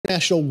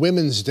National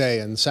Women's Day,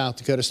 and South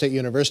Dakota State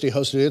University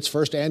hosted its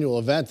first annual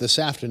event this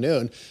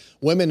afternoon.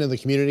 Women in the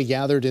community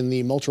gathered in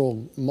the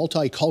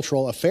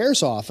Multicultural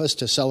Affairs office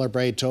to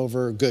celebrate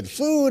over good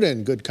food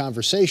and good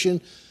conversation.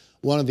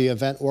 One of the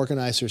event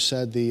organizers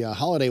said the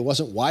holiday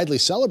wasn't widely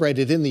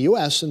celebrated in the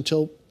U.S.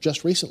 until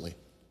just recently.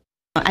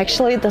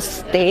 Actually,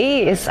 this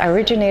day is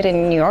originated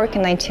in New York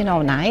in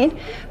 1909,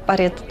 but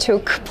it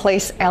took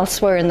place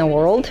elsewhere in the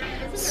world.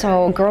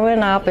 So growing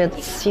up,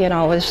 it's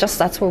just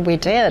that's what we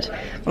did.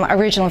 I'm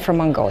originally from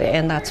Mongolia,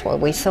 and that's what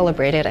we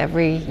celebrated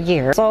every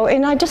year. So,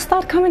 and I just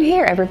thought coming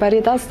here,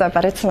 everybody does that,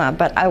 but it's not.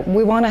 But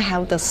we want to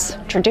have this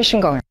tradition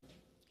going.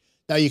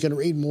 Now you can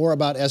read more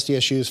about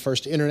SDSU's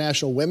first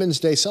International Women's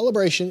Day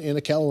celebration in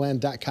a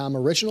KELOLAND.com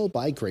original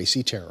by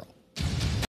Gracie Terrell.